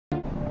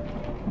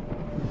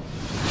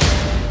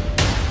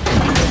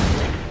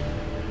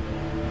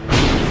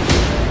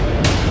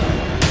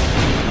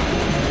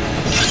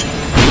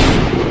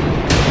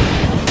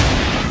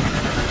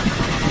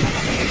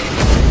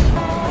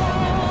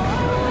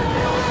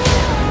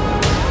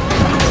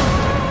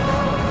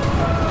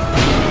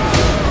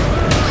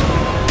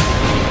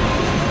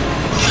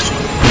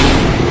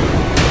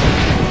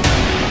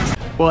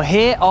Well,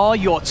 here are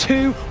your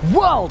two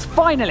world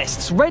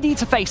finalists ready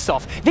to face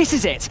off. This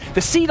is it,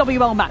 the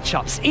CWL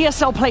matchups,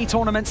 ESL play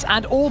tournaments,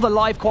 and all the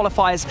live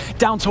qualifiers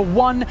down to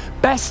one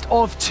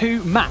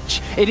best-of-2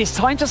 match. It is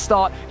time to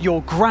start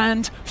your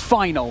grand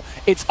final.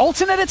 It's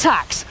alternate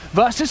attacks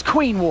versus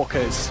Queen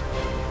Walkers.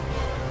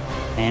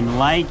 And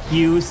like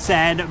you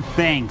said,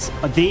 Banks,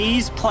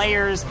 these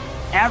players,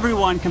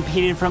 everyone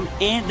competed from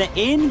the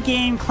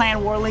in-game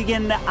Clan War League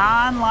and the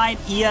online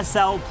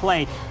ESL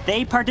play.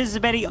 They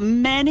participated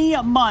many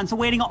months,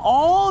 waiting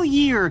all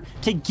year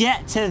to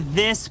get to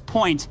this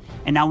point.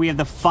 And now we have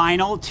the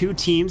final two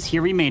teams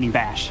here remaining,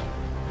 Bash.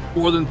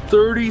 More than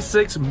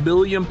 36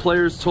 million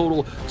players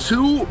total,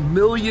 2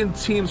 million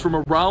teams from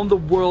around the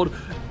world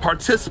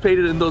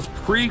participated in those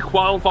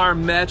pre-qualifier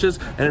matches,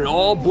 and it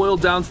all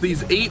boiled down to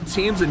these 8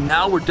 teams, and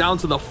now we're down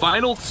to the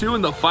final 2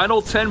 and the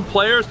final 10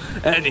 players.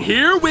 And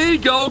here we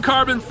go,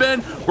 Carbon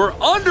Finn. We're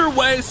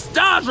underway.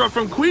 Stadra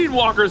from Queen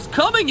Walkers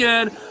coming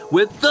in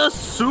with the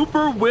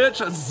Super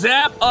Witch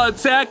Zap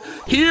attack.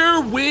 Here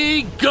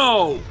we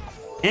go.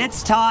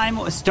 It's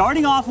time.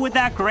 Starting off with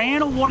that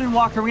Grand Warden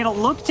Walker, we're going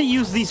to look to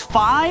use these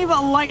 5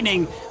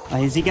 lightning.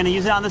 Is he going to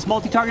use it on this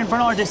multi-target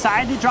Inferno or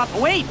decide to drop?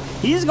 Wait,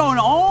 he's going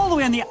all the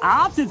way on the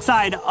opposite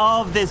side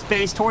of this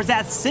base towards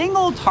that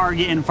single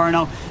target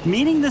Inferno,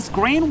 meaning this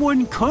Grand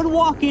Warden could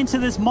walk into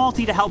this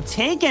multi to help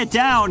take it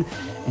down.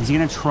 Is he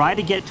going to try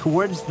to get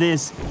towards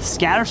this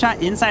scatter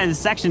shot inside of this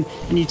section?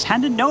 And you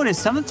tend to notice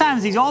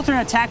sometimes these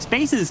alternate attack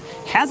spaces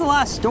has a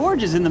lot of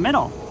storages in the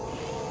middle.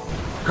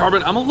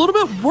 Carbon, I'm a little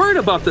bit worried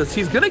about this.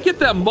 He's going to get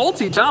that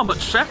multi down, but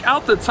check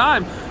out the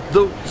time.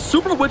 The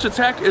Super Witch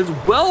attack is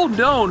well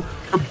known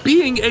for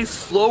being a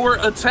slower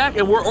attack,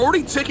 and we're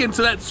already ticking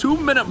to that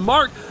 2-minute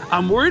mark.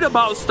 I'm worried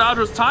about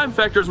Stadra's time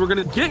factors. We're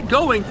going to get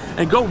going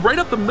and go right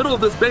up the middle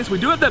of this base.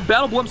 We do have that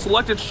Battle BuMm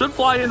selected, should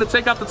fly in to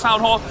take out the Town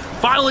Hall.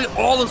 Finally,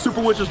 all the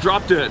Super Witches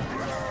dropped in.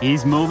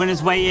 He's moving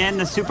his way in.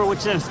 The Super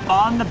Witches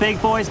on the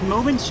big boys,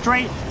 moving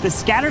straight. The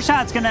scatter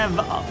shot's going to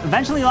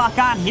eventually lock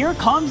on. Here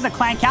comes the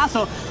Clan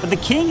Castle, but the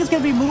King is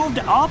going to be moved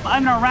up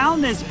and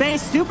around this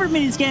base. Super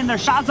Minions getting their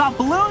shots off.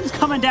 Balloons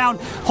coming down.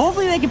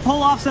 Hopefully they can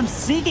pull off some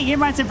Seeking Air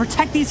Mines and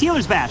protect these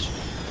healers, Bash.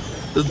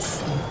 The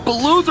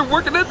balloons are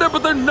working in there,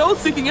 but there are no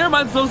Seeking Air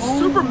Mines. Those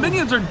Super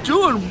Minions are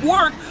doing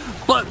work.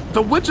 But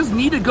the witches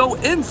need to go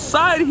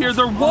inside here.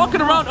 They're walking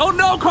around. Oh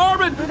no,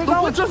 Carbon!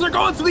 The witches are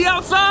going to the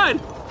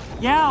outside.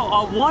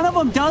 Yeah, one of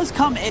them does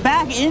come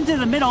back into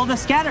the middle. The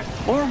scatter,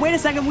 or wait a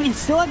second, we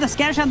still have the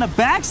scatter shot on the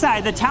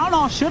backside. The Town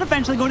Hall should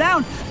eventually go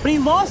down, but he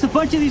lost a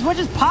bunch of these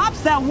witches.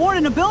 Pops that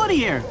Warden ability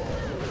here.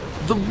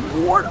 The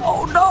Warden,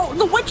 oh no,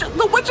 the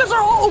witches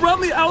are all around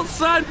the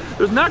outside.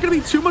 There's not going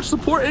to be too much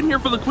support in here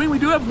for the Queen. We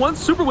do have one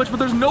Super Witch, but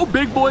there's no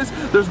big boys.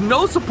 There's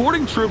no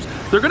supporting troops.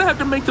 They're going to have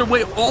to make their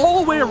way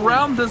all the way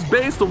around this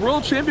base. The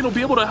World Champion will be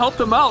able to help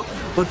them out,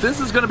 but this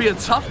is going to be a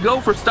tough go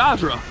for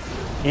Stadra.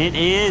 It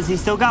is.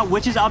 He's still got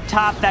witches up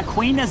top. That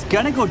Queen is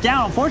going to go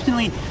down.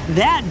 Unfortunately,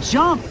 that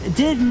jump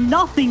did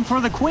nothing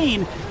for the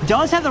Queen.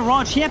 Does have the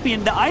Raw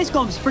Champion. The Ice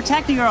Golem's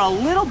protecting her a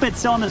little bit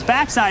still on this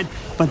backside,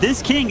 but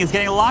this King is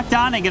getting locked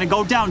on and going to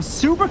go down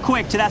super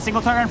quick to that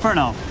single target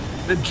Inferno.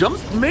 The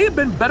jumps may have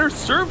been better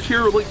served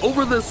here, like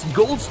over this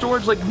gold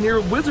storage, like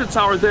near Wizard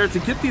Tower there, to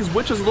get these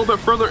witches a little bit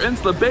further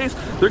into the base.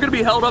 They're going to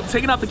be held up,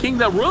 taking out the King.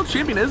 That Royal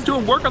Champion is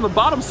doing work on the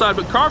bottom side,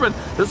 but Carbon,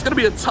 this is going to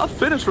be a tough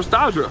finish for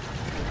Stadra.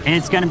 And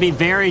it's going to be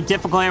very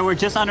difficult here. We're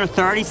just under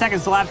 30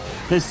 seconds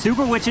left. The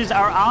Super Witches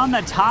are on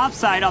the top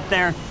side up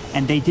there,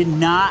 and they did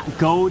not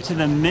go to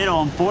the middle.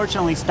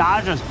 Unfortunately,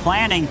 Stadra's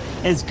planning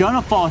is going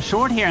to fall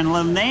short here, and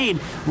Lenaide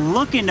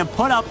looking to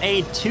put up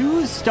a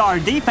 2-star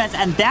defense,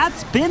 and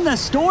that's been the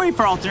story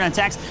for alternate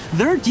attacks.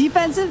 Their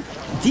defenses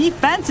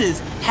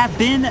have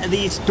been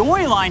the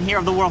storyline here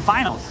of the World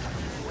Finals.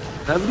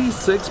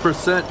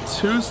 76%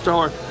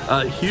 2-star,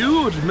 a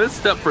huge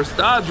misstep for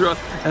Stadra,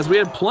 as we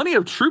had plenty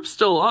of troops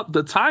still up.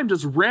 The time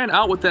just ran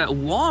out with that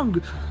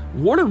long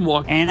Warden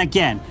walk. And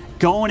again,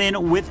 going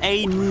in with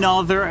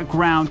another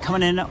ground,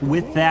 coming in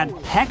with that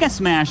P.E.K.K.A.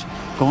 Smash,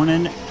 going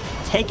in,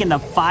 taking the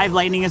 5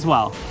 lightning as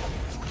well.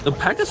 The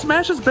P.E.K.K.A.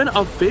 Smash has been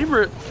a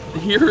favorite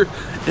here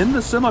in the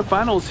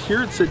semifinals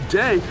here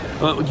today,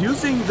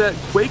 using that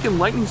Quake and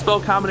Lightning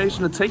spell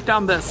combination to take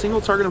down that single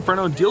target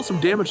Inferno and deal some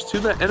damage to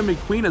that enemy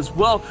Queen as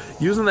well,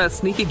 using that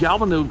Sneaky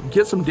Galvin to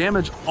get some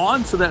damage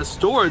onto that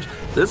storage.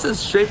 This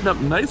is shaping up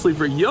nicely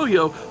for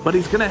Yo-Yo, but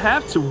he's going to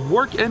have to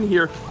work in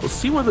here. We'll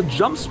see where the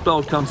jump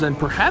spell comes in.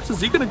 Perhaps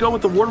is he going to go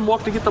with the Warden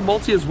Walk to get the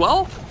multi as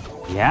well?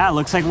 Yeah, it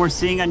looks like we're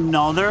seeing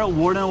another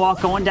Warden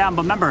Walk going down,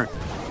 but remember,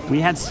 we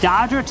had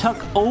Stadra took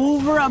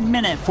over a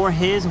minute for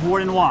his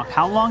Warden Walk.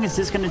 How long is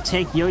this going to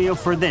take Yo-Yo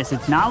for this?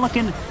 It's not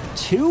looking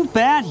too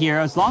bad here.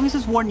 As long as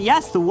this Warden,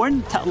 yes, the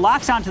Warden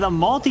locks onto the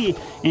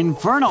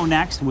multi-Inferno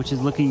next, which is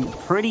looking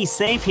pretty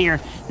safe here.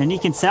 Then he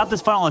can set up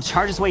this funnel and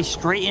charge his way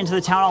straight into the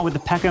Town Hall with the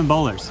P.E.K.K.A. and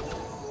Bowlers.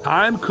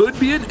 Time could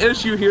be an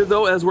issue here,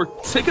 though, as we're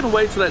ticking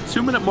away to that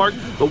 2-minute mark.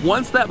 But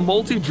once that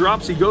multi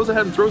drops, he goes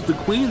ahead and throws the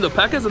queen, the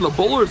P.E.K.K.A.s, and the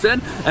bowlers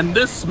in. And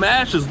this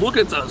smash is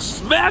looking to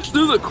smash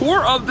through the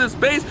core of this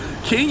base.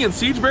 King and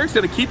Siege Barracks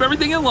going to keep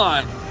everything in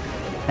line.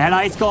 That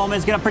Ice Golem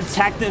is going to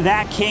protect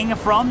that King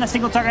from the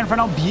single target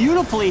Inferno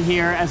beautifully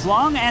here. As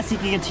long as he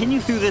can continue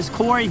through this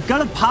core, he's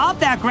going to pop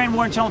that Grand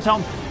Warden Channel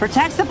Tome,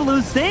 protects the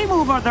balloons. They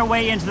move their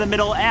way into the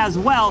middle as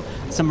well.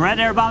 Some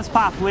red air bombs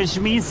pop, which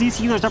means these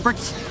healers are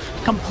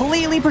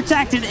completely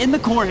protected in the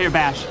core here,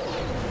 Bash.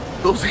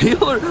 Those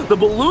the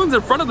balloons in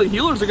front of the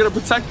healers are going to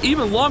protect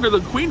even longer. The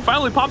queen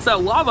finally pops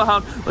that lava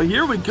hound, but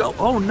here we go.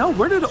 Oh no,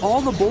 where did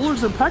all the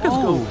bowlers and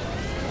P.E.K.K.A.s go?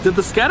 Did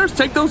the scatters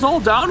take those all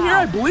down here?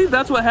 I believe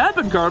that's what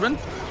happened, Carbon.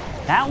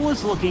 That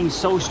was looking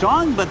so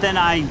strong, but then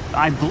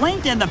I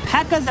blinked and the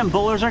P.E.K.K.A.s and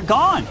bowlers are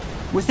gone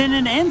within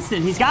an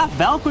instant. He's got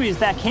Valkyries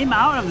that came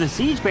out of the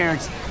Siege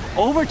Barracks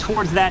over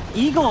towards that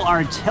Eagle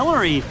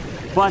Artillery.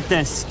 But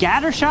the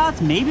scatter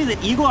shots, maybe the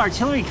Eagle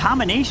Artillery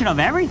combination of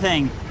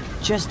everything,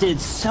 just did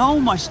so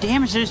much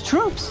damage to his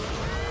troops.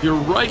 You're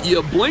right,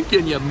 you blink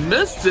and you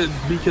missed it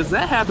because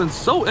that happened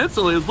so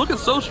instantly. It was looking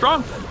so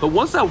strong, but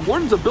once that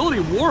Warden's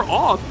ability wore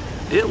off,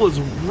 it was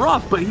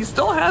rough, but he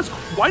still has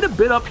quite a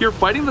bit up here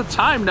fighting the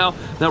time now.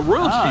 That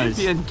Royal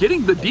Champion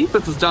getting the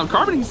defenses down.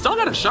 Carbon, he's still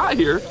got a shot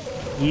here.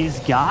 He's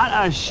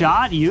got a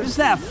shot. Use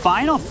that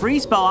final free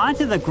spell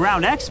onto the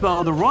Ground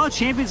Expo. The Royal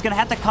Champion's going to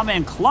have to come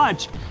in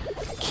clutch.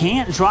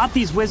 Can't drop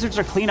these wizards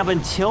or clean up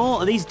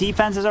until these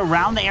defenses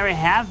around the area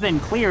have been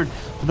cleared.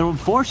 But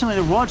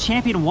unfortunately, the Royal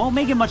Champion won't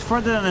make it much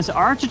further than this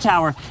Archer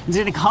Tower. He's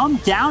going to come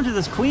down to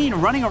this Queen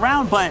running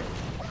around, but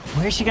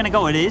where's she going to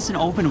go? It is an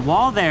open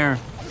wall there.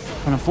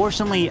 But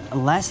unfortunately,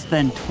 less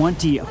than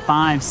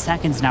 25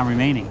 seconds now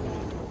remaining.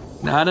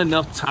 Not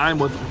enough time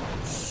with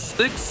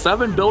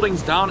 6-7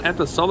 buildings down at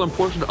the southern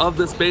portion of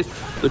this base.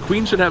 The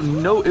Queen should have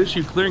no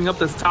issue clearing up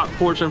this top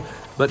portion,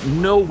 but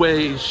no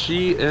way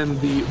she and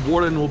the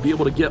Warden will be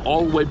able to get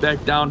all the way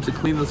back down to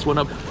clean this one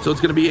up. So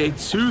it's going to be a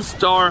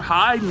 2-star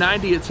high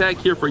 90 attack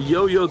here for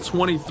Yo-Yo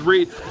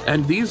 23,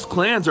 and these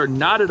clans are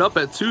knotted up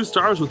at 2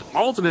 stars with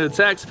alternate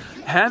attacks,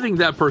 having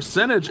that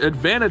percentage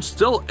advantage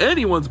still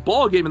anyone's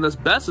ball game in this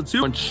best of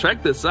 2. And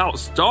check this out,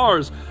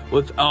 stars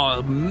with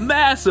a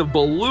massive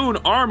balloon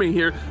army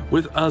here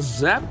with a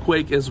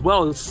Zapquake as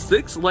well,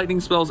 6 lightning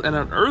spells and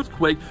an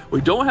earthquake.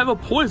 We don't have a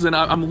poison.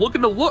 I'm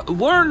looking to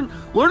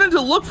learning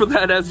to look for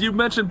that, as you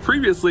mentioned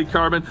previously,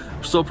 Carbon.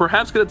 So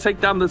perhaps going to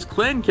take down this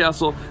clan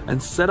castle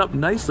and set up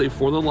nicely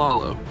for the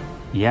Lalo.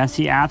 Yes,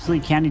 he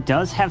absolutely can. He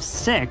does have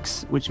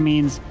 6, which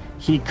means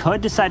he could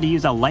decide to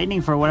use a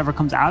lightning for whatever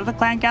comes out of the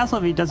clan castle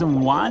if he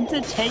doesn't want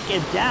to take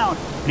it down,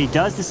 but he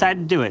does decide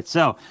to do it.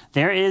 So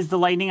there is the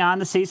lightning on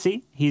the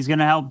CC. He's going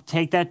to help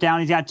take that down.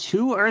 He's got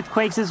 2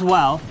 earthquakes as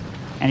well,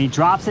 and he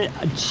drops it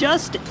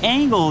just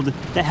angled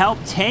to help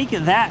take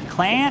that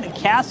clan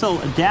castle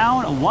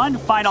down. One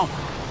final,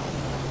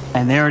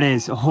 and there it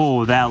is.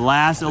 Oh, that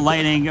last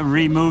lightning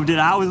removed it.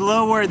 I was a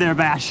little worried there,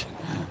 Bash.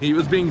 He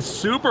was being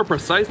super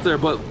precise there,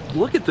 but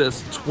look at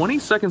this, 20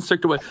 seconds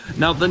ticked away.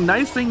 Now, the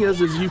nice thing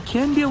is you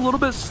can be a little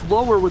bit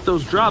slower with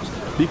those drops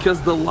because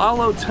the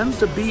Lalo tends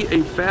to be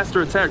a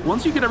faster attack.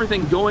 Once you get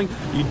everything going,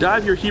 you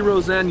dive your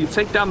heroes in, you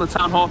take down the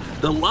Town Hall,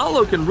 the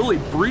Lalo can really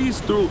breeze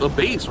through a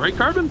base, right,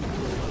 Carbon?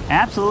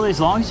 Absolutely, as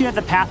long as you have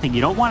the pathing.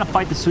 You don't want to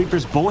fight the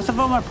sweepers. Both of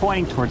them are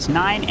pointing towards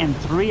 9 and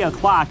 3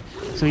 o'clock.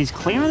 So he's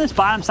clearing this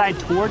bottom side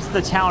towards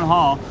the Town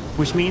Hall,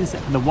 which means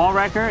the Wall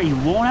Wrecker, you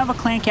won't have a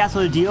clan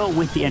castle to deal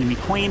with the enemy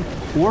Queen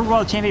or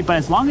Royal Champion, but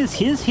as long as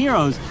his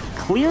heroes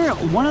clear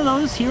one of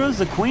those heroes,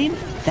 the Queen,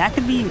 that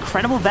could be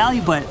incredible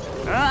value, but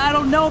I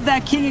don't know if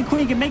that King and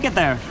Queen can make it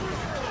there.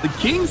 The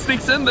King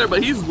sneaks in there,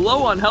 but he's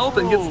low on health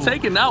and gets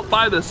taken out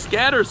by the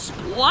scatter,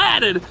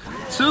 splatted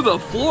to the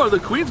floor. The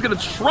Queen's going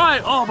to try,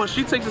 but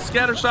she takes a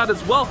scatter shot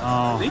as well.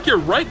 I think you're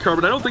right,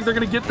 Carbon. I don't think they're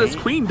going to get this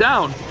Queen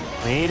down.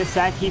 Wait a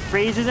sec, he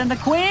freezes and the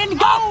Queen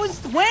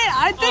goes! Wait,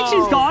 I think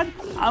she's gone.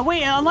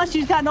 Wait, unless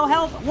she's got no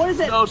health. What is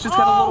it? No, she's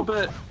got a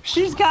little bit.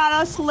 She's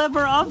got a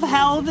sliver of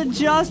health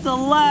just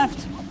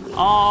left.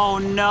 Oh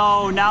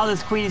no, now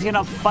this Queen is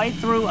gonna fight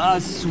through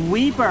a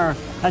sweeper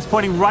that's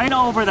pointing right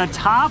over the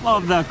top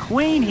of the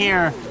Queen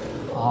here.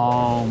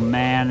 Oh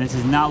man, this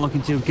is not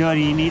looking too good.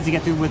 He needs to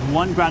get through with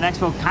 1 ground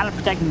expo, kind of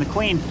protecting the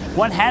Queen.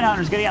 1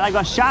 headhunter's gonna get like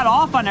a shot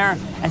off on her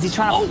as he's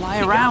trying to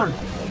fly around.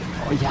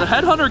 Oh, yeah. The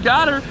headhunter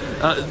got her.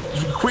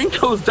 Queen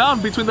goes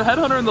down between the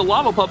headhunter and the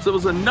lava pups. It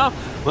was enough.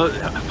 But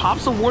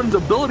Pops the Warden's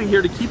ability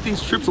here to keep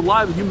these troops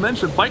alive. You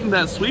mentioned fighting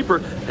that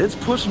sweeper. It's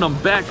pushing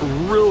them back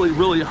really,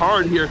 really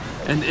hard here.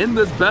 And in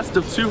this best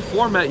of 2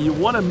 format, you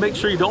want to make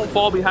sure you don't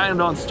fall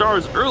behind on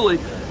Stars early.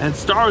 And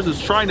Stars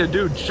is trying to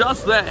do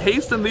just that.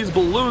 Hasten these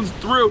balloons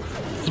through.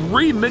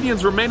 3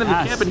 minions remain in the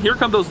camp. And here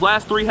come those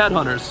last 3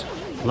 headhunters.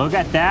 Look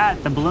at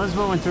that. The balloons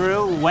moving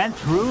through, went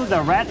through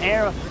the red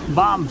air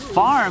bomb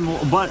farm.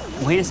 But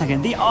wait a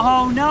second.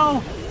 Oh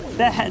no.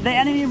 The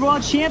enemy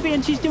Royal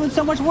Champion, she's doing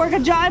so much work. A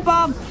giant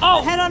bomb. The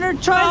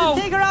headhunter tries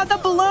to take her out. The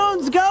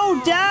balloons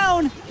go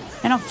down.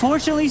 And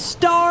unfortunately,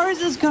 Stars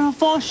is going to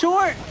fall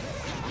short.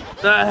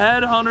 The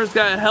Headhunters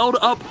got held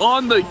up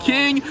on the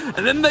king,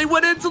 and then they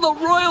went into the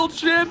Royal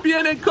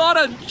Champion and caught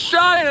a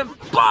giant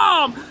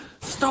bomb.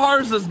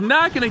 Stars is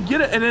not going to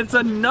get it, and it's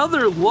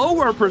another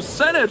lower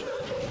percentage.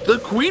 The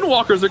Queen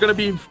Walkers are going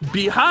to be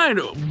behind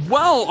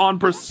well on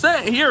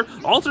percent here.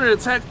 Alternate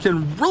Attack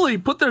can really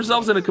put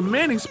themselves in a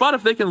commanding spot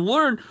if they can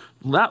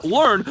not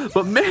learn,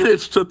 but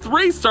manage to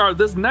 3-star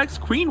this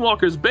next Queen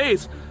Walker's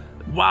base.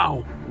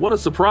 Wow, what a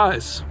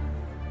surprise.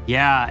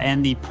 Yeah,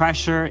 and the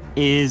pressure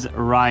is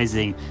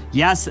rising.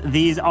 Yes,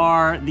 these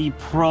are the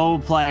pro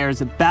players,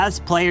 the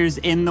best players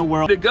in the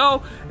world. To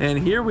go, and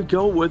here we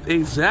go with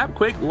a Zap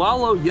Quake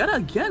Lalo yet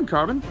again,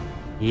 Carbon.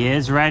 He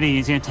is ready.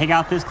 He's going to take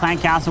out this clan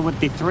castle with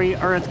the 3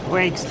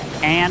 earthquakes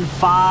and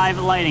 5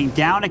 lightning.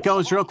 Down it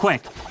goes real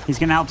quick. He's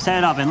going to help set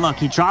it up. And look,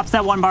 he drops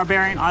that 1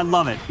 barbarian. I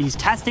love it. He's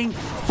testing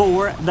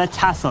for the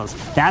Teslas.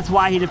 That's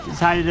why he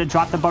decided to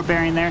drop the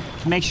barbarian there,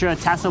 to make sure a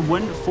Tesla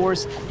wouldn't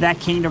force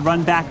that king to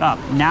run back up.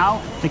 Now,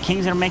 the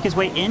king's going to make his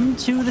way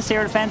into the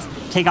Sarah defense,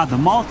 take out the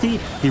multi,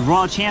 the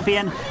royal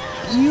champion.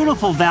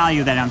 Beautiful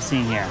value that I'm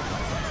seeing here.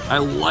 I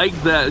like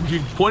that.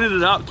 You pointed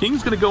it out.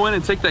 King's going to go in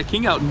and take that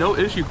king out, no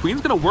issue. Queen's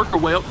going to work her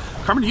way up.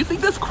 Carmen, do you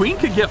think this queen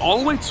could get all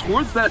the way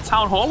towards that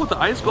town hall with the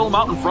ice golem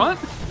out in front?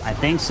 I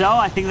think so.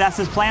 I think that's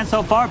his plan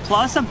so far.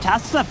 Plus some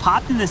Teslas that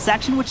popped in this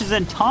section, which is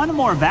a ton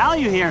more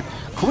value here.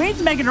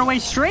 Queen's making her way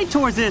straight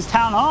towards this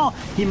town hall.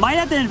 He might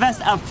have to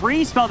invest a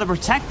free spell to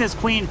protect this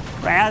queen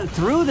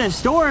through this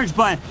storage,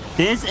 but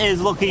this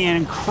is looking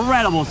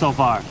incredible so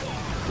far.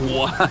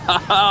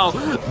 Wow,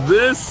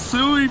 this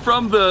Sui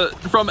from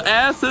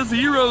Ass's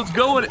Heroes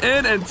going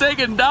in and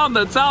taking down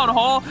the town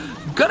hall.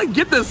 Gonna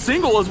get this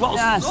single as well.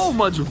 Yes. So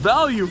much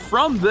value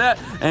from that.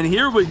 And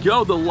here we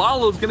go. The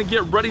Lalo's gonna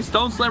get ready.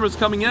 Stone Slammer's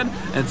coming in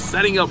and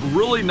setting up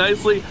really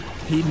nicely.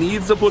 He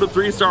needs to put a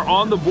 3-star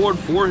on the board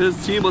for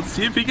his team. Let's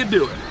see if he can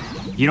do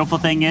it. Beautiful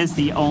thing is,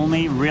 the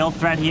only real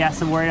threat he has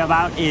to worry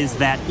about is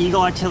that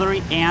Eagle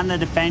Artillery and the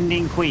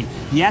defending queen.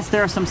 Yes,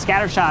 there are some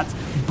scatter shots,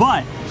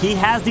 but he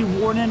has the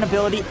Warden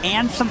ability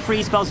and some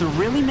free spells to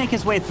really make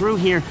his way through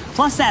here.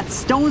 Plus that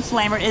Stone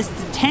Slammer is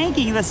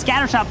tanking the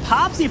scatter shot,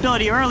 pops the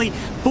ability early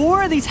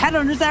for these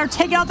Headhunters that are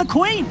taking out the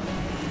queen.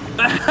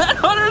 The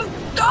Headhunters,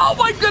 oh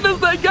my goodness,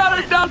 they got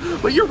her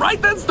down. But you're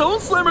right, that Stone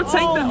Slammer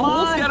tanked that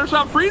whole scatter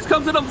shot. Freeze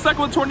comes in on the second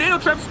one. Tornado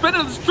Trap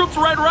spinning his troops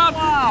right around.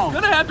 Wow.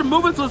 He's gonna have to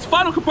move into his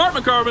final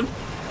compartment, Carbon.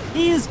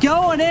 He's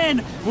going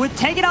in with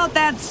taking out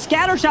that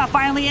scatter shot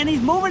finally, and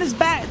he's moving his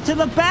back to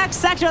the back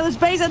section of this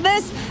base, and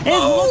this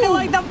is looking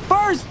like the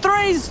first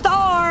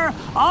 3-star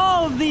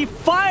of the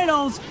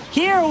finals.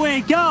 Here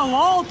we go.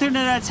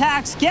 Alternate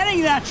Attacks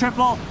getting that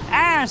triple.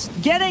 Ash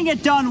getting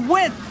it done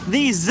with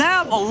the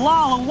Zap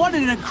Lalo. What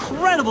an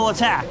incredible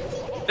attack.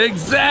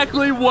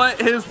 Exactly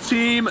what his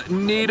team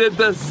needed.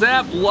 The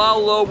Zap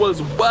Lalo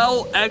was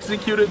well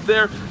executed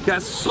there.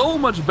 Got so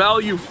much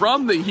value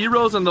from the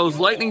heroes and those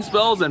lightning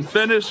spells and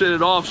finished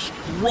it off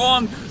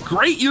strong.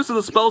 Great use of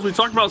the spells. We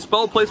talked about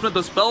spell placement.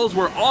 The spells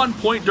were on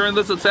point during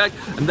this attack,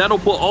 and that'll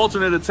put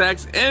alternate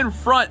attacks in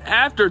front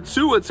after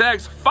 2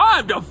 attacks,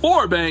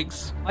 5-4,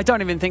 Banks. I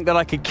don't even think that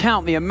I could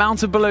count the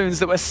amount of balloons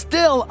that were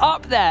still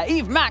up there.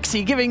 Eve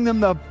Maxi giving them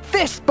the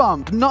fist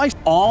bump. Nice.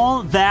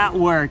 All that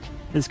work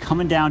is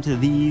coming down to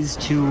these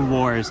 2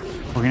 wars.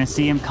 We're going to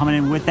see him coming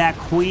in with that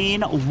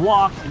Queen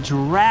Walk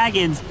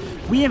Dragons.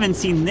 We haven't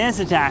seen this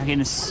attack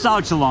in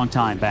such a long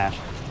time, Bash.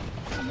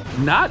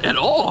 Not at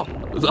all.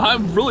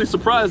 I'm really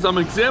surprised. I'm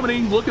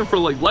examining, looking for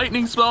like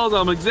lightning spells.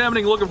 I'm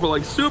examining, looking for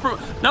like super.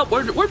 No,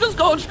 we're just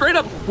going straight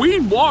up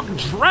Queen Walk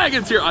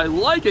Dragons here. I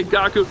like it,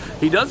 Gaku.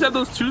 He does have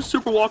those 2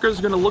 super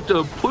walkers. Going to look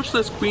to push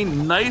this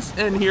queen nice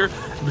in here.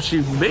 But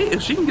she may,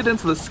 if she can get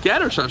into the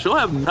scatter shot, she'll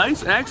have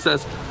nice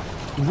access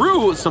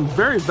through some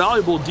very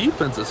valuable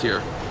defenses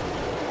here.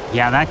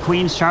 Yeah, that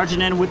queen's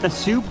charging in with the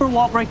super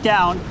wall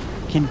breakdown.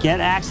 Can get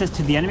access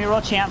to the enemy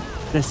royal champ.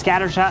 The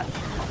scatter shot.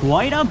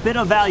 Quite a bit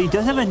of value.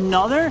 Does have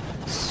another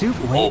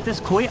super. Wait, this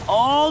queen.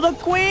 Oh, the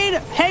queen!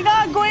 Hang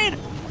on, queen!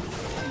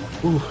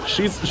 Ooh,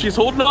 she's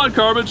holding on,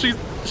 Carbon. She's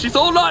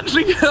holding on.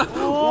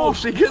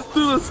 She gets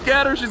through the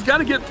scatter. She's got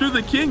to get through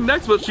the king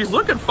next, but she's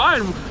looking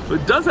fine.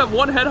 It does have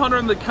 1 headhunter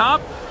in the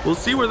comp. We'll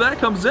see where that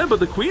comes in, but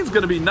the queen's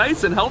going to be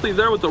nice and healthy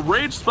there with the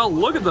rage spell.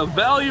 Look at the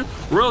value.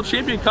 Royal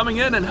Champion coming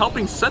in and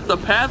helping set the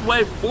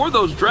pathway for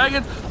those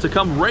dragons to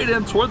come right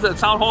in towards that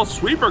town hall.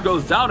 Sweeper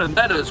goes down, and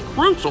that is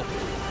crucial.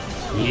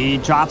 He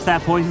drops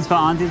that poison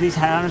spell onto these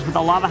headhunters with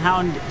the Lava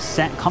Hound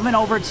coming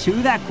over to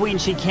that queen.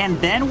 She can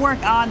then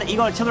work on the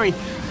Eagle Artillery,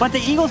 but the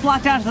Eagle's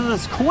locked down to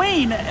this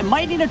queen. It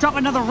might need to drop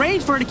another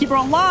rage for her to keep her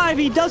alive.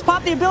 He does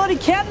pop the ability.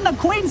 Can the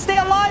queen stay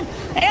alive?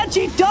 And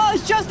she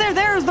does! Just there.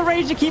 There's the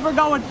rage to keep her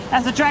going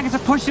as the dragons are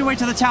pushed away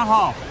to the town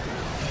hall.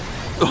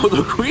 Oh,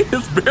 the queen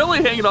is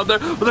barely hanging on there,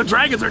 but the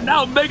dragons are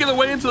now making their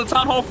way into the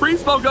town hall. Free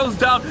spell goes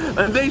down,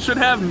 and they should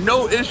have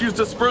no issues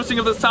dispersing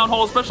of this town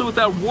hall, especially with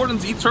that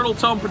Warden's Eternal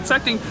Tome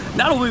protecting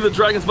not only the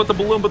dragons, but the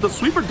balloon. But the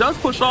sweeper does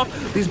push off.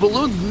 These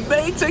balloons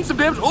may take some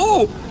damage.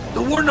 Oh,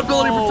 the Warden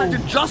ability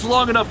protected just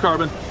long enough,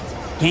 Carbon.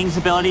 King's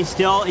ability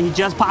still, he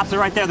just pops it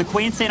right there. The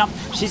Queen's staying up.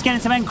 She's getting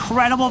some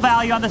incredible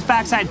value on this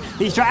backside.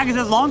 These dragons,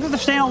 as long as they're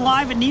staying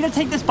alive, need to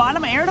take this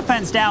bottom air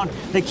defense down.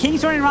 The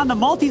King's running around the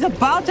multi's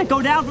about to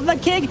go down from the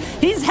King.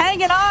 He's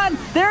hanging on.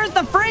 There's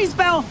the freeze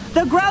spell.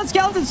 The ground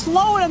skeleton's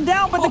slowing him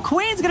down, but the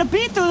Queen's gonna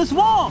beat through this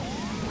wall.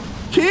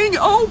 King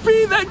OP,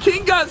 that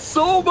King got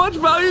so much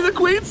value. The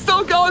Queen's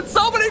still going.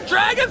 So many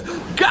dragons.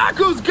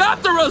 Gaku's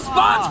got the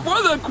response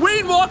for the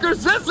Queen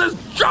Walkers. This is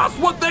just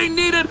what they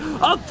needed.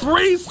 A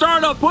 3-star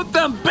to put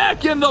them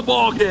back in the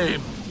ball game.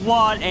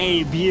 What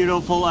a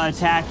beautiful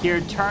attack here.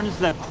 Turns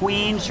the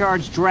Queen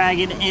Charge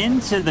Dragon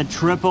into the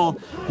triple.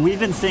 We've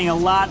been seeing a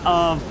lot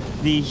of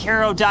the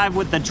hero dive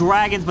with the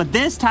dragons, but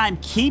this time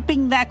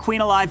keeping that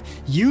Queen alive,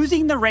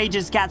 using the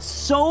rages, got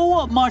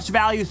so much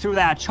value through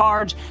that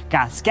charge,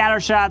 got scatter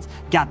shots,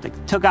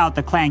 took out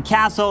the clan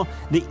castle,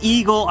 the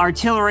eagle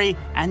artillery,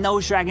 and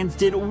those dragons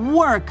did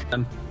work.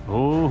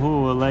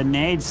 Oh,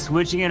 Lenaide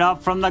switching it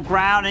up from the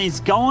ground, and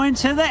he's going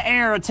to the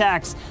air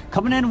attacks.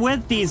 Coming in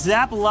with the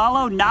Zap.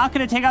 Lalo not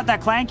going to take out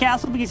that clan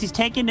castle because he's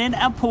taking in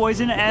a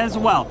poison as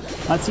well.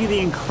 Let's see the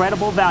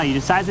incredible value.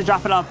 Decides to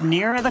drop it up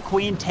near the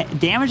Queen,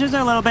 damages her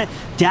a little bit.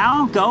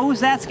 Down goes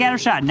that scatter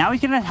shot. Now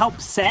he's going to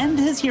help send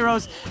his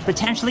heroes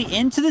potentially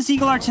into the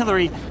Eagle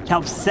artillery to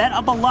help set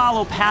up a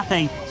Lalo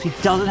pathing so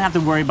he doesn't have to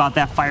worry about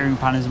that firing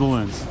upon his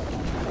balloons.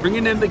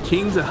 Bringing in the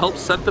King to help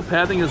set the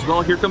pathing as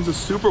well. Here comes a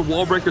super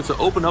wall breaker to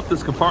open up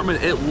this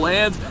compartment. It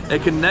lands,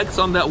 it connects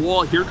on that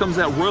wall. Here comes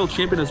that Royal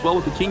Champion as well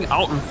with the King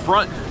out in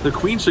front. The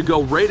Queen should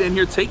go right in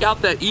here, take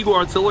out that Eagle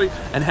artillery,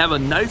 and have a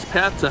nice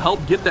path to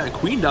help get that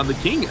Queen down. The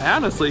King,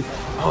 honestly,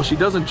 oh, she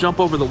doesn't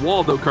jump over the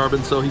wall though,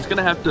 Carbon, so he's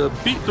gonna have to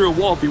beat through a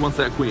wall if he wants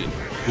that Queen.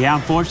 Yeah,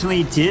 unfortunately,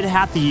 he did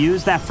have to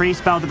use that free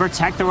spell to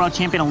protect the Royal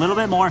Champion a little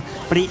bit more,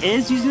 but he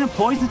is using the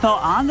poison spell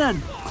on the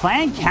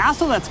clan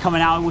castle that's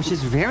coming out, which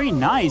is very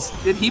nice.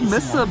 Did he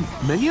miss the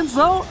minions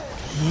though?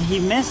 He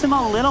missed him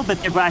a little bit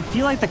there, but I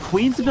feel like the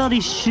Queen's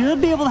ability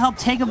should be able to help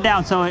take him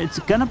down, so it's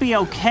gonna be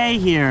okay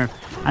here.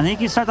 I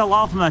think you start the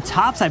lull from the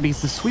top side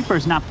because the sweeper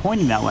is not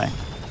pointing that way.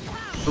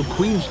 The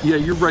Queen, yeah,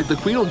 you're right. The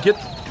Queen will get.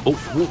 Oh,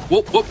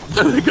 whoa, whoa,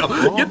 there they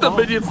go. Get the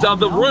minions down.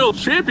 The Royal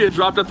Champion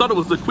dropped. I thought it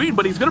was the Queen,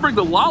 but he's gonna bring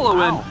the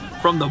Lalo in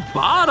from the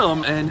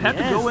bottom and have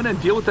to go in and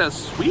deal with that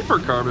sweeper,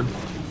 Carbon.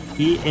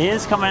 He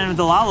is coming in with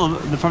the Lalo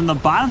from the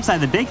bottom side.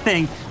 The big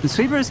thing, the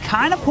sweeper is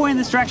kind of pointing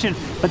this direction,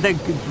 but the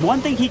one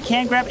thing he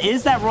can grab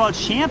is that Royal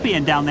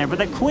Champion down there. But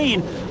the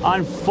Queen,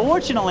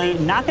 unfortunately,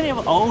 not going to be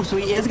able. Oh, so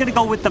he is going to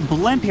go with the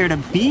blimp here to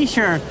be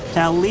sure to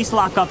at least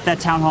lock up that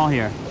Town Hall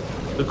here.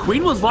 The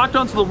Queen was locked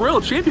onto the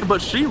Royal Champion,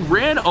 but she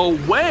ran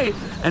away.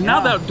 And now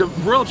that the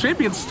Royal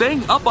Champion's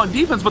staying up on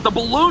defense, but the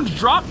balloons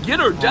drop, get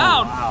her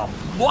down.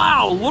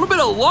 Wow, a little bit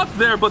of luck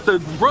there, but the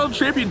Royal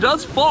Champion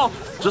does fall.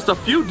 Just a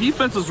few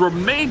defenses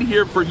remain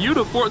here for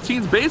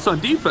U-14's base on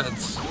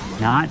defense.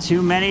 Not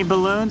too many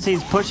balloons.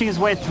 He's pushing his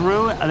way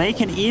through. They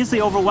can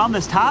easily overwhelm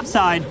this top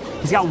side.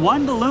 He's got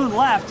one balloon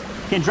left.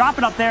 Can drop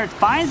it up there.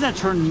 Finds a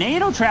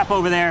tornado trap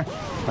over there.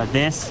 But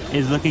this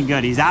is looking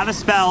good. He's out of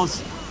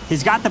spells.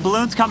 He's got the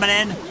balloons coming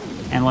in.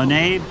 And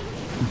Lenaide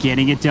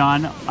getting it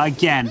done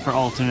again for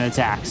alternate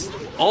attacks.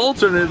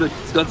 Alternate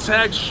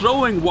attacks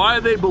showing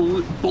why they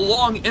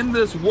belong in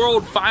this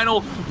world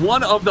final.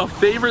 One of the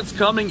favorites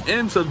coming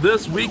into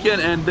this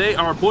weekend, and they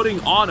are putting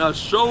on a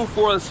show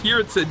for us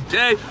here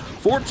today.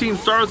 14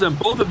 stars in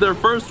both of their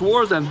first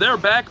wars, and they're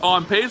back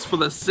on pace for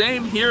the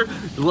same here.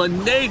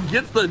 Lenaide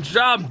gets the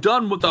job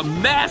done with a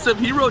massive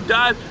hero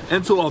dive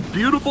into a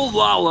beautiful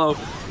Lalo.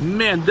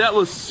 Man, that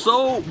was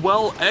so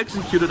well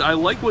executed. I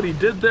like what he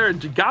did there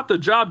and got the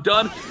job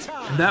done.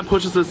 And that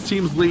pushes his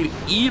team's lead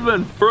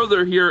even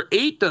further here,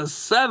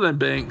 8-7,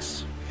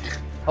 Banks.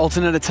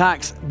 Alternate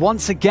attacks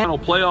once again.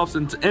 Playoffs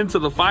into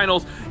the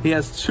finals. He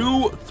has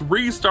 2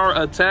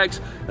 3-star attacks.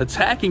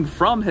 Attacking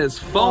from his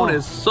phone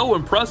is so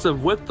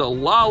impressive with the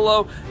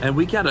Lalo. And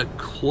we got a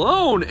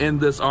clone in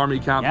this army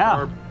comp.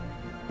 Yeah.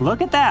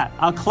 Look at that.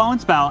 A clone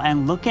spell.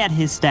 And look at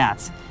his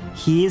stats.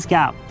 He's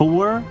got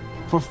 4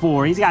 for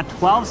 4. He's got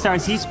 12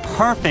 stars. He's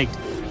perfect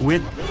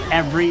with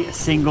every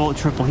single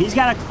triple. He's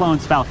got a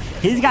clone spell.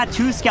 He's got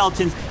 2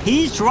 skeletons.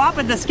 He's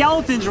dropping the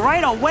skeletons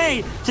right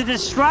away to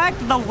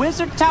distract the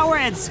wizard tower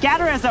and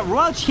scatter as that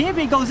Royal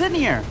Champion goes in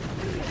here.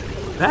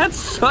 That's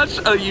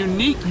such a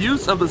unique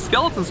use of the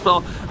skeleton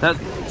spell. That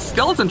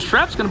skeleton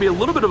trap's going to be a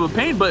little bit of a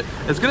pain, but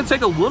it's going to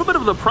take a little bit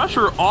of the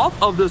pressure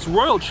off of this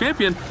Royal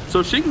Champion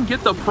so she can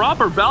get the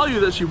proper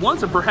value that she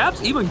wants and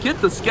perhaps even get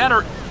the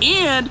scatter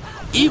and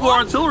Eagle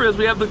artillery as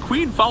we have the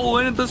Queen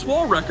following in this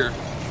wall wrecker.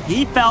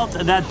 He felt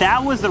that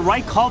that was the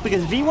right call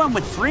because if he went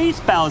with 3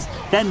 spells,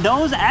 then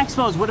those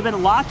expos would have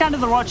been locked onto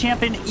the Royal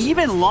Champion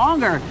even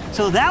longer.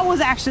 So that was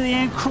actually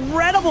an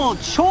incredible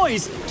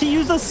choice to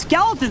use the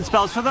skeleton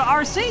spells for the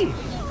RC.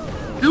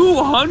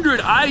 200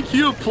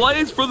 IQ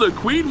plays for the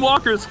Queen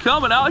Walkers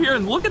coming out here,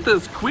 and look at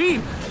this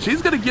Queen.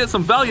 She's gonna get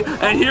some value,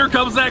 and here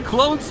comes that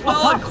clone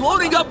spell and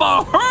cloning up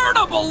a herd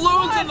of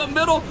balloons in the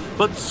middle,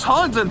 but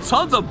tons and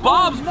tons of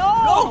bombs.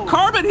 No,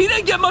 Carbon, he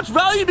didn't get much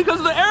value because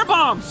of the air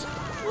bombs.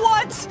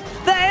 What?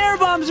 The air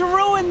bombs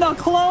ruined the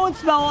clone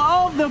spell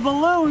of the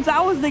balloons.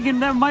 I was thinking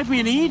there might be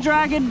an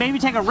E-Dragon, maybe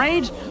take a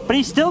Rage, but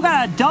he's still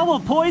got a double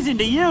poison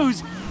to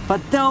use.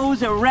 But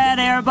those red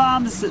air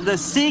bombs, the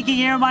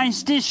Seeking Air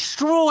Mines,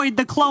 destroyed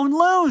the clone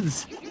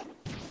loons.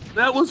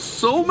 That was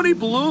so many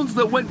balloons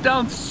that went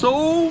down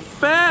so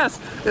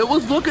fast. It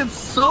was looking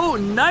so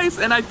nice,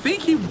 and I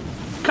think he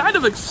kind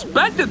of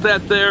expected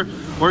that there,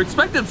 or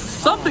expected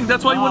something.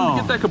 That's why he wanted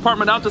to get that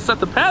compartment out to set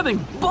the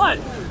pathing, but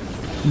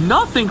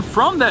nothing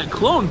from that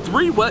clone.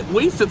 3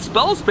 wasted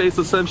spell space,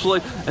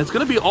 essentially. And it's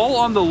going to be all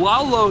on the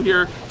Lalo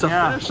here to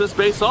finish this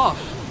base off.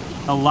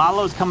 The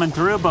Lalo's coming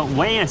through, but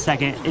wait a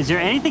second. Is there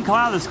anything coming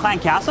out of this clan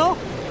castle?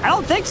 I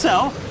don't think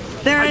so.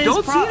 I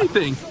don't see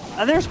anything.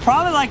 There's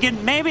probably like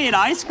maybe an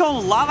ice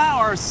cold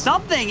lava or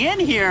something in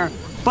here,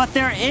 but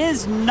there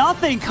is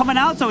nothing coming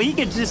out, so he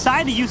can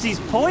decide to use these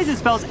poison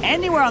spells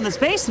anywhere on the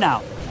space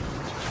now.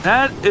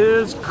 That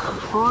is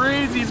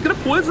crazy. He's going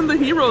to poison the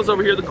heroes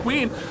over here, the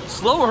queen,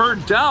 slow her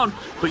down.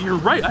 But you're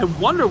right. I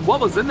wonder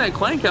what was in that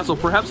clan castle.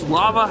 Perhaps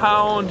Lava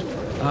Hound,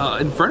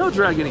 Inferno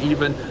Dragon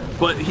even.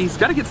 But he's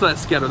got to get to that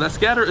scatter. That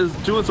scatter is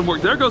doing some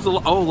work. There goes the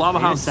Lava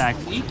Hound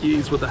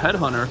sneakies with the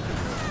headhunter.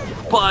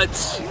 But,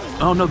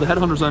 oh no, the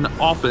headhunter's on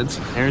offense.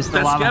 There's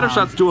the that scatter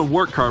shot's doing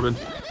work, Carbon.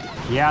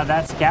 Yeah,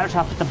 that scatter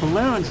shot with the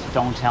balloons.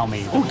 Don't tell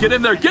me. Oh, get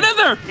in there. Get in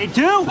there. They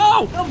do.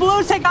 Oh. The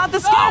balloons take out the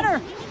scatter.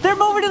 They're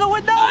moving to the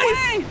window. No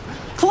way.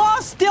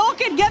 Klaus still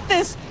can get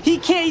this. He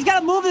can't. He's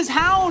got to move his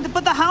hound,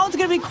 but the hound's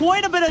going to be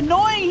quite a bit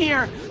annoying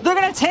here. They're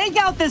going to take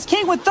out this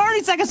king with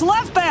 30 seconds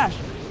left, Bash.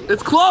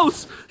 It's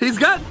close. He's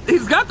got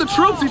the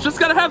troops. He's just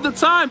got to have the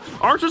time.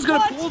 Archer's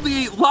going to pull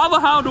the Lava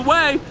Hound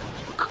away.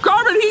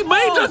 Carbon, he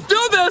may just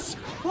do this.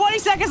 20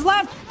 seconds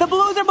left. The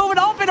balloons are moving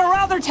up and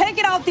around. They're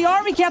taking out the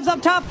army camps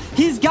up top.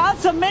 He's got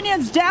some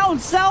minions down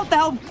south to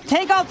help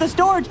take out the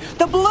storage.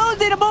 The balloons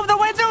need to move their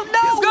way through. No,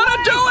 he's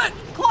gonna do it.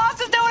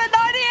 Klaus is doing it.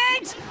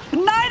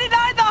 98,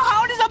 99. The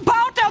hound is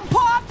about to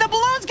pop. The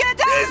balloons get it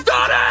down. He's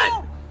done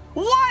it.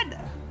 What?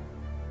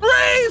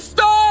 3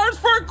 stars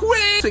for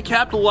Queen to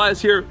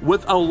capitalize here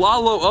with a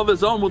Lalo of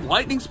his own with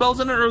lightning spells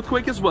and an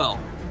earthquake as well.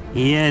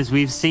 He is.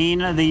 We've seen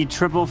the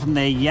triple from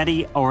the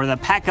Yeti or the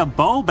P.E.K.K.A.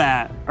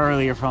 Bobat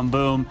earlier from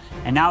BuMm,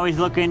 and now he's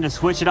looking to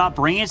switch it up,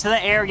 bring it to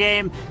the air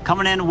game,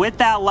 coming in with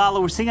that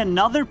Lalo. We're seeing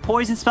another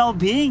poison spell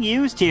being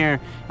used here,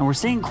 and we're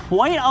seeing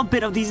quite a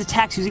bit of these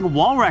attacks using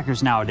wall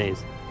wreckers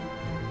nowadays.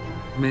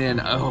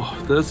 Man, oh,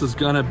 this is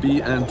gonna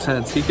be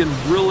intense. He can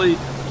really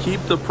keep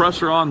the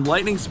pressure on.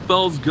 Lightning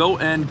spells go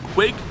and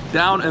Quake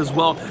down as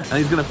well, and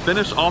he's gonna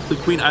finish off the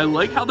queen. I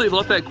like how they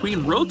let that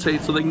queen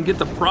rotate so they can get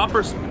the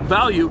proper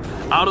value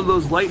out of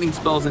those lightning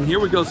spells. And here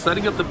we go,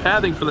 setting up the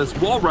pathing for this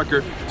wall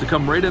wrecker to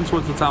come right in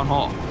towards the town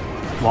hall.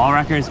 Wall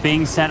wrecker is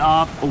being set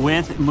up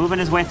with moving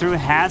his way through,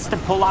 has to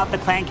pull out the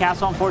clan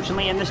castle,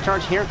 unfortunately, in this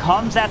charge. Here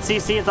comes that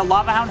CC as the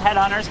Lava Hound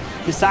Headhunters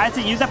decides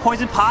to use that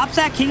poison, pops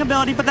that king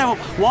ability, but the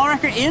wall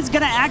wrecker is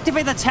going to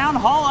activate the town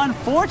hall,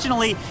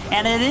 unfortunately,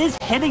 and it is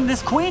hitting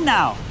this queen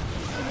now.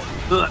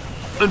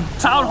 The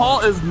town hall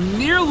is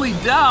nearly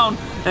down,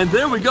 and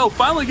there we go.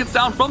 Finally gets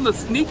down from the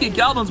sneaky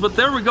Goblins, but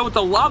there we go with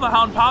the Lava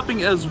Hound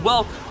popping as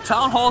well.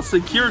 Town hall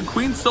secured.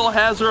 Queen still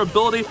has her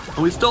ability,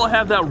 and we still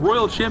have that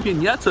Royal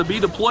Champion yet to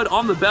be deployed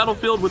on the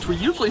battlefield, which we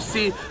usually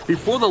see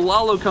before the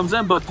Lalo comes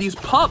in, but these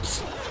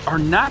pups are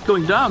not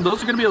going down.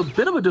 Those are going to be a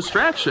bit of a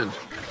distraction.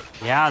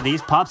 Yeah,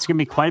 these pups are going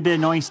to be quite a bit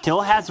annoying.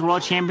 Still has the Royal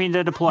Champion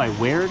to deploy.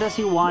 Where does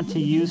he want to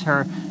use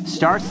her?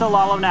 Starts the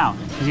Lalo now.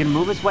 He's going to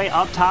move his way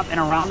up top and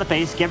around the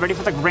base. Get ready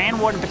for the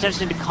Grand Warden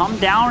potentially to come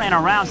down and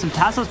around. Some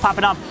Teslas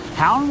popping up.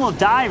 Hound will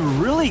die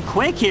really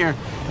quick here.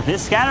 With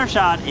this scatter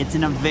shot, it's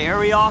in a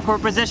very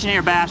awkward position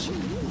here, Bash.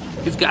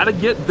 He's got to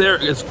get there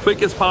as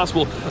quick as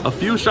possible. A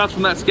few shots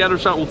from that scatter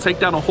shot will take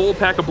down a whole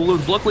pack of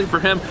balloons. Luckily for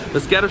him,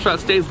 the scatter shot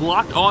stays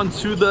locked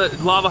onto the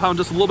Lava Hound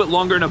just a little bit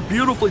longer, and a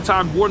beautifully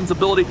timed Warden's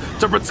ability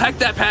to protect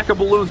that pack of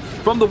balloons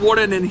from the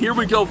Warden. And here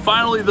we go.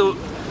 Finally, the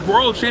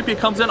Royal Champion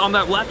comes in on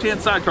that left-hand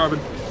side, Carbon.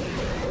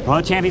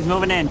 Royal Champion's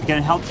moving in.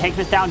 Gonna help take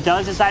this down.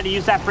 Does decide to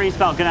use that free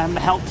spell. Gonna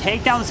help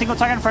take down the single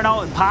target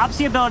Inferno. Pops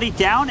the ability.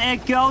 Down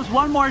it goes.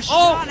 One more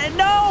shot. And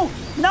no!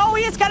 No,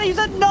 he's got to use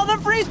another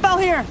free spell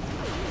here.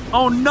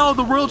 Oh no,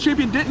 the Royal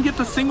Champion didn't get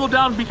the single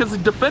down because the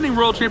defending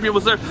Royal Champion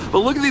was there. But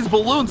look at these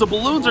balloons. The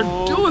balloons are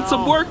doing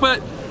some work, but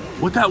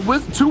with that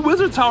 2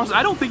 Wizard Towers,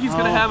 I don't think he's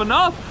going to have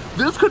enough.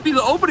 This could be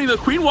the opening that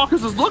Queen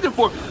Walkers is looking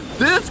for.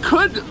 This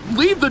could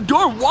leave the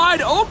door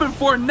wide open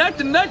for a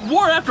neck-to-neck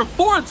war after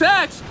 4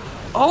 attacks.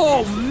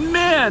 Oh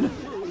man,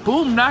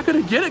 BuMm not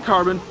going to get it,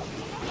 Carbon.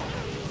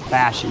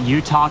 Bash, you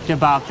talked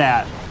about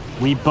that.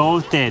 We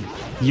both did.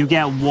 You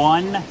get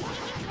one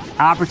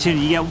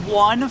opportunity. You get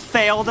one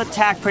failed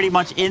attack pretty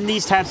much in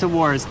these types of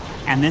wars,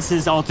 and this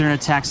is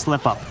alternate attack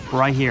slip up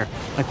right here.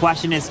 The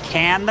question is,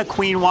 can the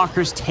Queen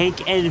Walkers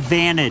take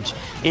advantage?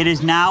 It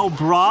is now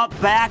brought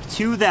back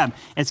to them.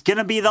 It's going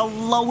to be the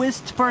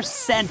lowest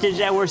percentage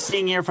that we're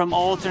seeing here from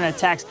alternate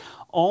attacks.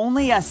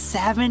 only a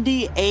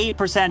 78%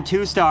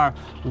 2-star.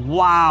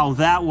 Wow,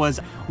 that was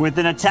with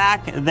an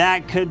attack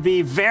that could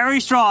be very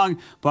strong,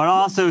 but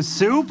also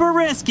super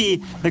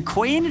risky. The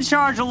Queen in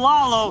charge,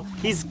 Lalo,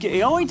 he's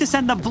going to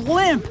send the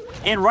blimp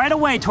in right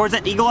away towards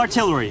that Eagle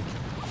artillery.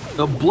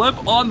 The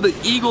blimp on the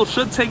Eagle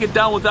should take it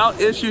down without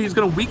issue. He's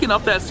going to weaken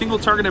up that single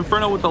target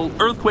Inferno with the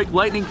Earthquake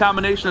Lightning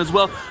combination as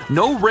well.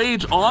 No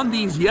rage on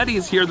these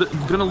Yetis here. They're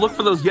going to look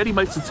for those Yeti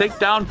Mites to take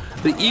down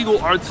the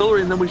Eagle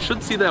artillery, and then we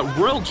should see that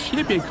World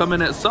Champion come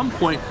in at some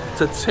point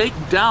to take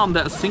down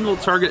that single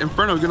target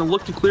Inferno. We're going to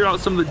look to clear out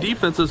some of the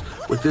defenses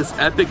with this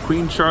epic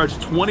Queen charge.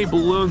 20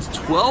 balloons,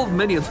 12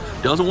 minions.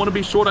 Doesn't want to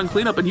be short on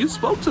cleanup, and you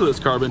spoke to this,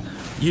 Carbon.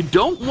 You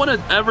don't want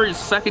to ever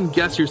second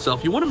guess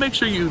yourself. You want to make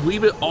sure you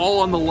leave it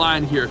all on the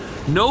line here.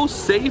 No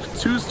safe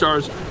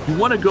 2-stars. You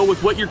want to go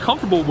with what you're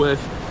comfortable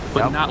with,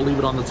 but not leave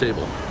it on the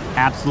table.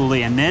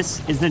 Absolutely, and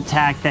this is an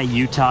attack that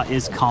Utah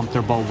is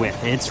comfortable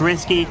with. It's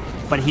risky,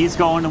 but he's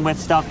going with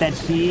stuff that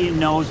he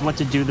knows what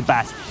to do the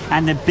best.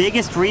 And the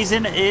biggest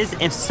reason is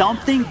if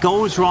something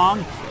goes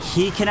wrong,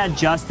 he can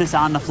adjust this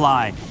on the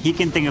fly. He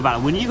can think about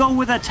it. When you go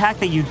with an attack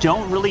that you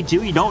don't really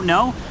do, you don't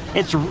know,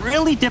 it's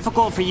really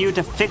difficult for you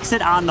to fix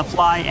it on the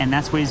fly, and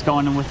that's what he's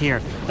going in with here.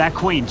 That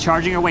Queen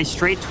charging her way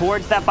straight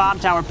towards that bomb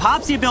tower,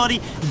 pops the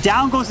ability,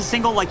 down goes the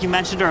single like you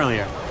mentioned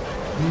earlier.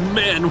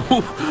 Man,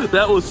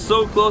 that was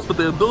so close, but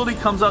the ability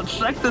comes out.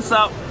 Check this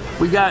out.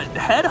 We got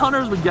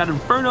Headhunters, we got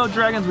Inferno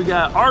Dragons, we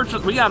got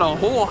Archers, we got a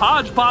whole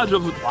hodgepodge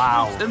of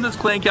in this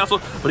clan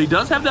castle, but he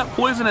does have that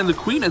poison, and the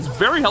Queen is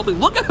very healthy.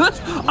 Look at this!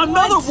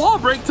 Another wall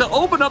break to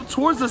open up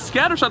towards the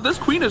scatter shot. This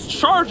Queen is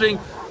charging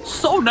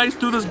so nice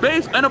through this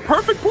base, and a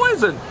perfect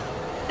poison.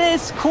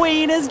 This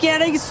Queen is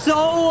getting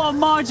so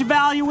much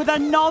value with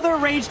another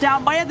rage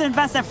down. Might have to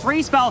invest that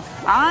free spell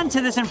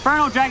onto this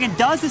Inferno Dragon.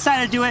 Does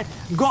decide to do it.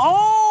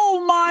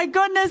 Oh my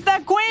goodness,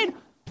 that Queen!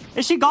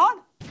 Is she gone?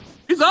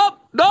 She's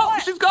up! No,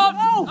 what? She's gone!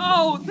 No!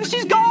 Oh,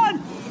 She's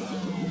gone!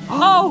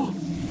 Oh!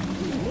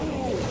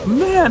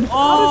 Man!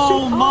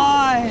 Oh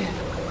my!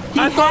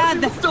 I thought she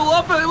was still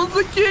up, and it was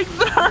the king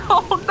there!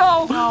 Oh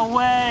no! No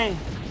way!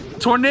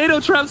 Tornado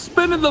Trap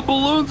spinning the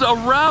balloons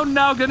around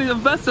now, getting to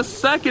invest a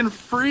second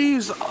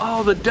freeze.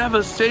 Oh, the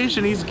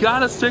devastation. He's got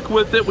to stick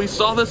with it. We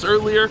saw this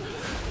earlier.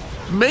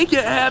 Make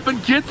it happen.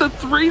 Get the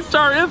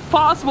 3-star if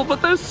possible,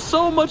 but there's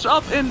so much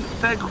up, and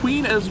that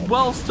Queen as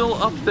well still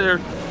up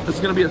there. It's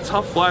going to be a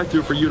tough fly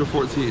through for you to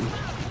 14.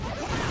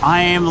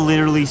 I am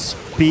literally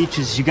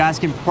speechless. You guys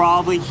can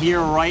probably hear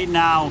right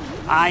now.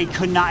 I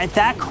could not. If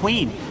that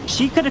Queen,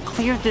 she could have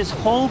cleared this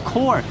whole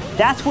core.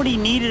 That's what he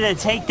needed to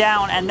take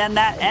down. And then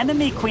that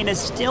enemy Queen is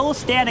still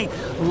standing.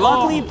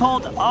 Luckily he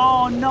pulled.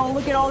 Oh no,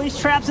 look at all these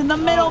traps in the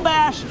middle,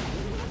 Bash.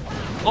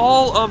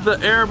 All of the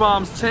air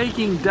bombs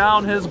taking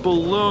down his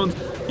balloons.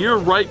 You're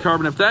right,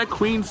 Carbon. If that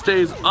Queen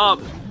stays up,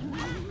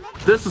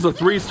 this is a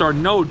 3-star,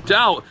 no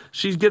doubt.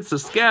 She gets the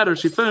scatter.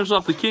 She finishes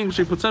off the king.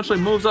 She potentially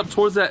moves up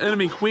towards that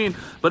enemy Queen,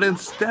 but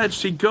instead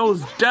she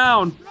goes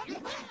down.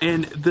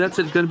 And that's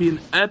going to be an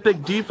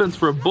epic defense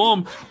for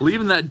BuMm,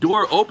 leaving that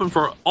door open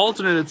for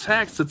alternate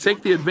attacks to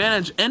take the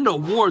advantage into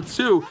War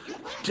 2.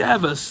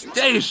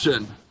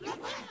 Devastation.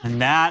 And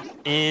that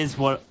is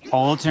what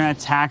alternate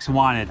attacks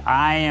wanted.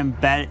 I am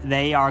bet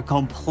they are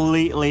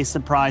completely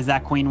surprised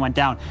that Queen went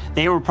down.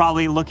 They were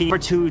probably looking for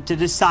two to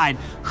decide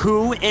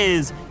who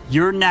is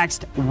your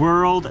next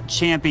world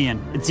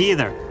champion. It's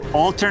either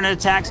alternate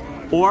attacks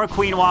or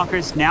Queen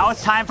Walkers. Now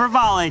it's time for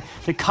Vale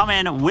to come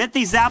in with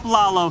the Zap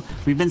Lalo.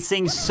 We've been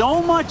seeing so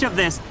much of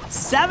this.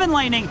 7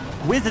 lightning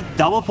with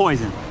double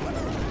poison.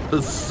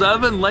 The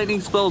 7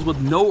 lightning spells with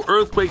no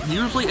earthquake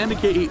usually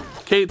indicates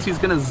he's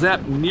going to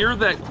zap near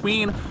that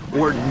Queen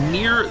or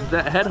near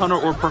that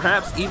Headhunter, or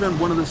perhaps even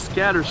one of the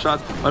scatter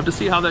shots. We'll have to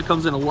see how that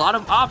comes in. A lot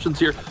of options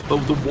here, but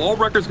the wall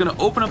wrecker is going to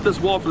open up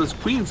this wall for this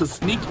Queen to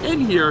sneak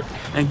in here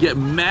and get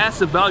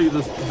massive value.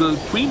 The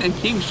Queen and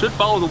King should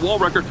follow the wall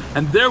wrecker,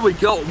 and there we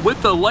go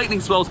with the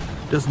lightning spells.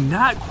 Does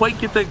not quite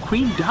get that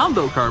Queen down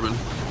though, Carbon.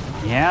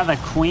 Yeah, the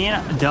Queen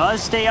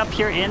does stay up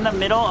here in the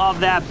middle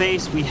of that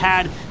base. We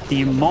had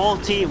the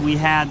multi, we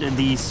had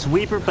the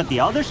sweeper, but the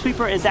other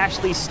sweeper is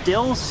actually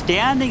still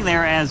standing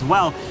there as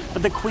well.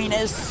 But the Queen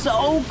is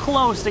so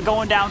close to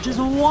going down. Just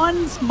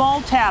one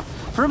small tap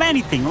from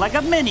anything, like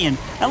a minion,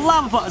 a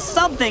lava ball,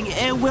 something,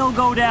 it will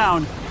go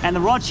down. And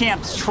the World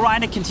Champ's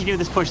trying to continue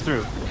this push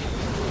through.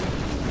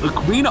 The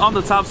Queen on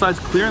the top side is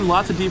clearing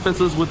lots of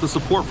defenses with the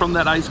support from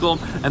that Ice Golem.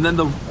 And then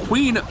the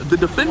Queen, the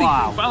defending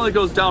Queen, finally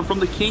goes down from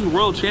the King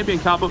Royal Champion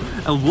combo.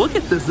 And look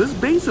at this. This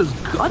base is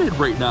gutted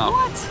right now.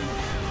 What?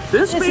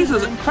 This base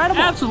is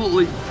incredible.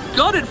 Absolutely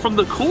gutted from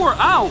the core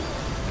out.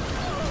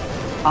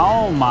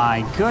 Oh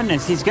my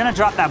goodness. He's going to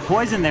drop that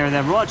poison there.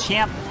 The Royal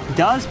Champ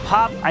does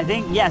pop, I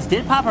think, yes,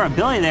 did pop her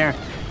ability there.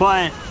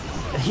 But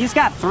he's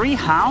got 3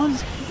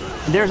 hounds.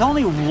 There's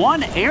only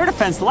 1 air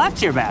defense left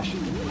here, Bash.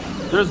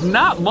 There's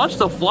not much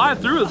to fly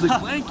through as the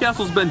clan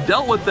castle's been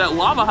dealt with. That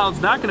lava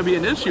hound's not going to be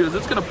an issue as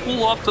it's going to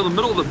pull off to the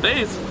middle of the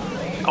base.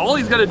 All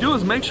he's got to do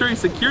is make sure he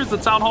secures the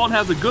town hall and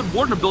has a good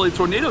warden ability.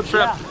 Tornado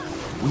trap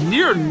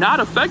near not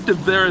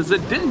effective there as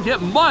it didn't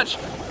get much.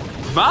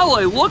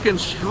 Vale looking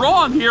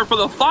strong here for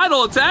the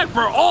final attack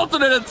for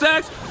alternate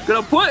attacks.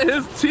 Gonna put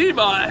his team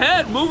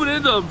ahead moving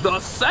into the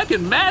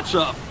second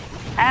matchup.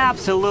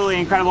 Absolutely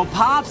incredible.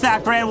 Pops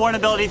that Grand Warden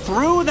ability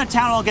through the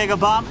Town Hall Giga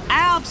Bomb.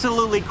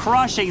 Absolutely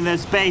crushing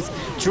this base.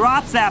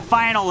 Drops that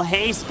final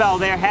haste spell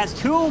there. Has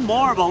 2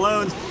 more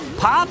balloons.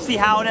 Pops the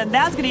Hound, and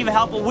that's going to even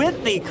help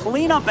with the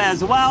cleanup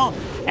as well.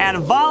 And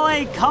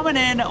Vale coming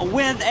in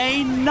with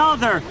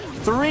another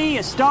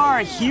 3-star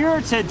here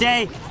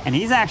today. And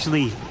he's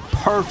actually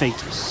perfect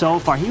so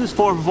far. He was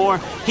 4 for 4.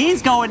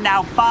 He's going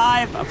now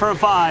 5 for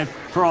 5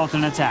 for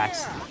alternate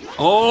attacks.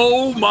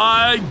 Oh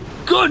my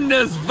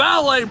goodness,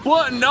 Vale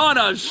putting on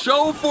a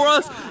show for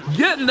us,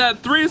 getting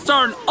that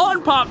 3-star and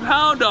unpopped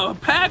Hound, a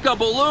pack of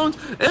balloons.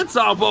 It's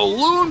a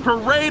balloon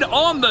parade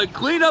on the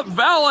cleanup.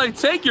 Vale,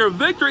 take your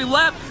victory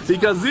lap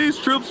because these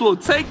troops will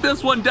take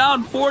this one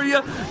down for you,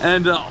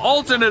 and the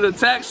alternate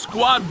attack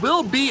squad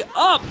will be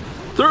up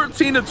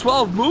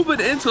 13-12 moving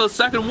into the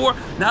second war.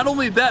 Not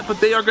only that, but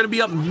they are going to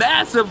be up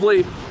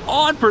massively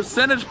on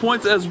percentage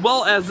points as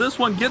well as this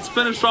one gets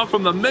finished off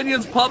from the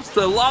minions, pups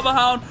to Lava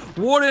Hound,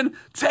 Warden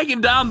taking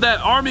down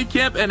that army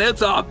camp, and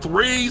it's a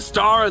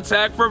 3-star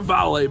attack for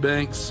Vale,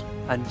 Banks.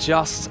 And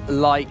just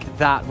like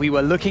that, we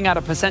were looking at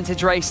a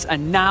percentage race,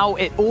 and now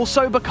it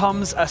also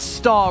becomes a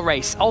star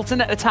race.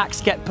 Alternate attacks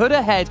get put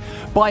ahead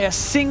by a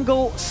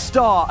single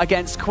star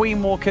against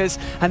Queen Walkers,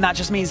 and that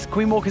just means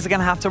Queen Walkers are going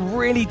to have to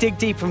really dig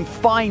deep and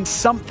find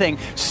something,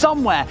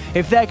 somewhere,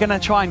 if they're going to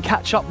try and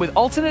catch up with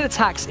alternate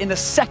attacks in the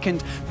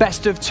second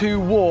best of 2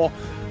 war,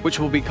 which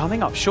will be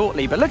coming up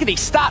shortly. But look at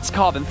these stats,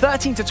 Carbon,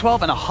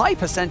 13-12 and a high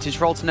percentage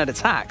for alternate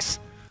attacks.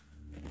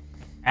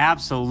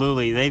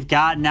 Absolutely. They've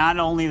got not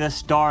only the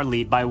star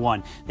lead by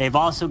 1, they've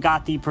also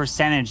got the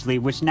percentage lead,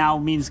 which now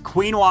means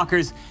Queen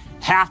Walkers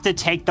have to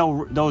take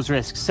those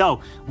risks. So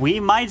we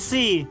might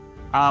see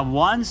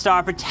 1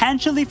 star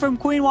potentially from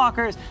Queen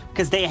Walkers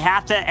because they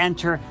have to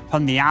enter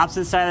from the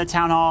opposite side of the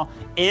Town Hall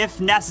if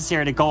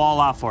necessary to go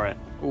all out for it.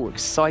 Oh,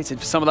 excited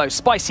for some of those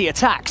spicy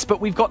attacks,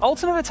 but we've got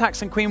alternate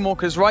attacks and Queen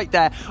Walkers right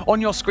there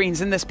on your screens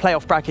in this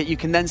playoff bracket. You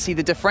can then see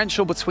the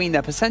differential between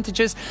their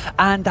percentages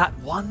and that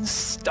 1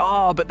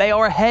 star, but they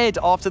are ahead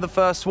after the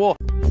first war.